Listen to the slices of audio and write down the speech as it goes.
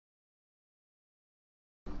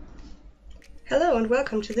Hello and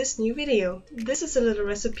welcome to this new video. This is a little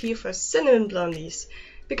recipe for cinnamon blondies,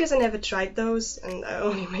 because I never tried those and I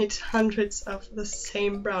only made hundreds of the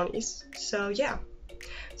same brownies. So yeah.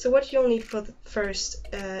 So what you'll need for the first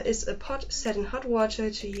is a pot set in hot water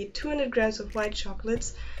to heat 200 grams of white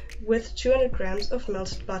chocolates with 200 grams of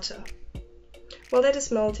melted butter. While that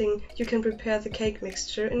is melting, you can prepare the cake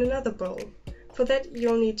mixture in another bowl. For that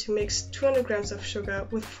you'll need to mix 200 grams of sugar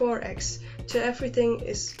with 4 eggs till everything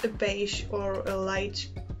is a beige or a light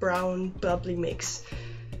brown bubbly mix,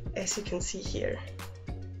 as you can see here.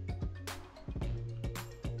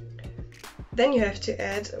 Then you have to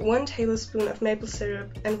add 1 tablespoon of maple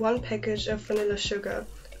syrup and 1 package of vanilla sugar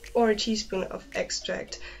or a teaspoon of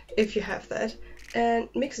extract if you have that, and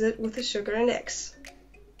mix it with the sugar and eggs.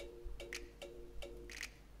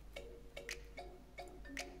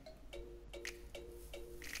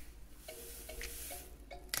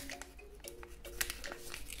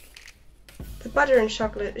 The butter and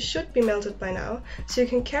chocolate should be melted by now, so you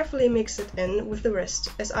can carefully mix it in with the rest,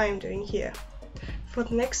 as I am doing here. For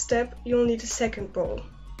the next step, you'll need a second bowl.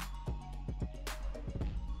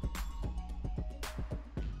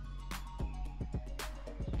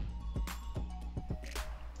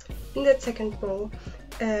 In that second bowl,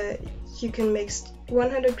 you can mix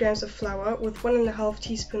 100 grams of flour with 1.5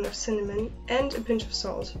 teaspoons of cinnamon and a pinch of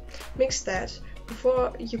salt. Mix that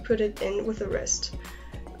before you put it in with the rest.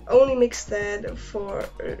 Only mix that for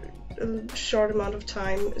a short amount of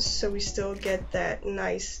time so we still get that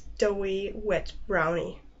nice doughy wet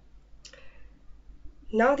brownie.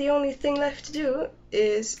 Now the only thing left to do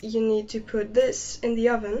is you need to put this in the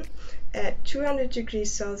oven at 200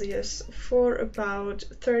 degrees Celsius for about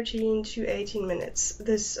 13 to 18 minutes.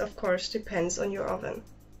 This of course depends on your oven.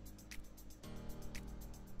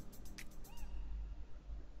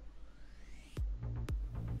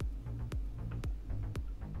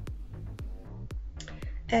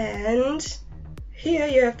 And here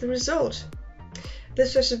you have the result.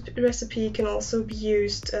 This recipe can also be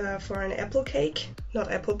used for an apple cake, not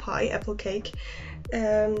apple pie, apple cake,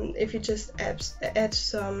 if you just add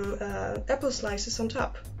some apple slices on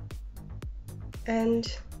top. And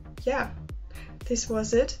yeah, this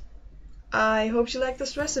was it. I hope you like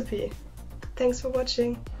this recipe. Thanks for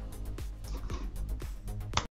watching.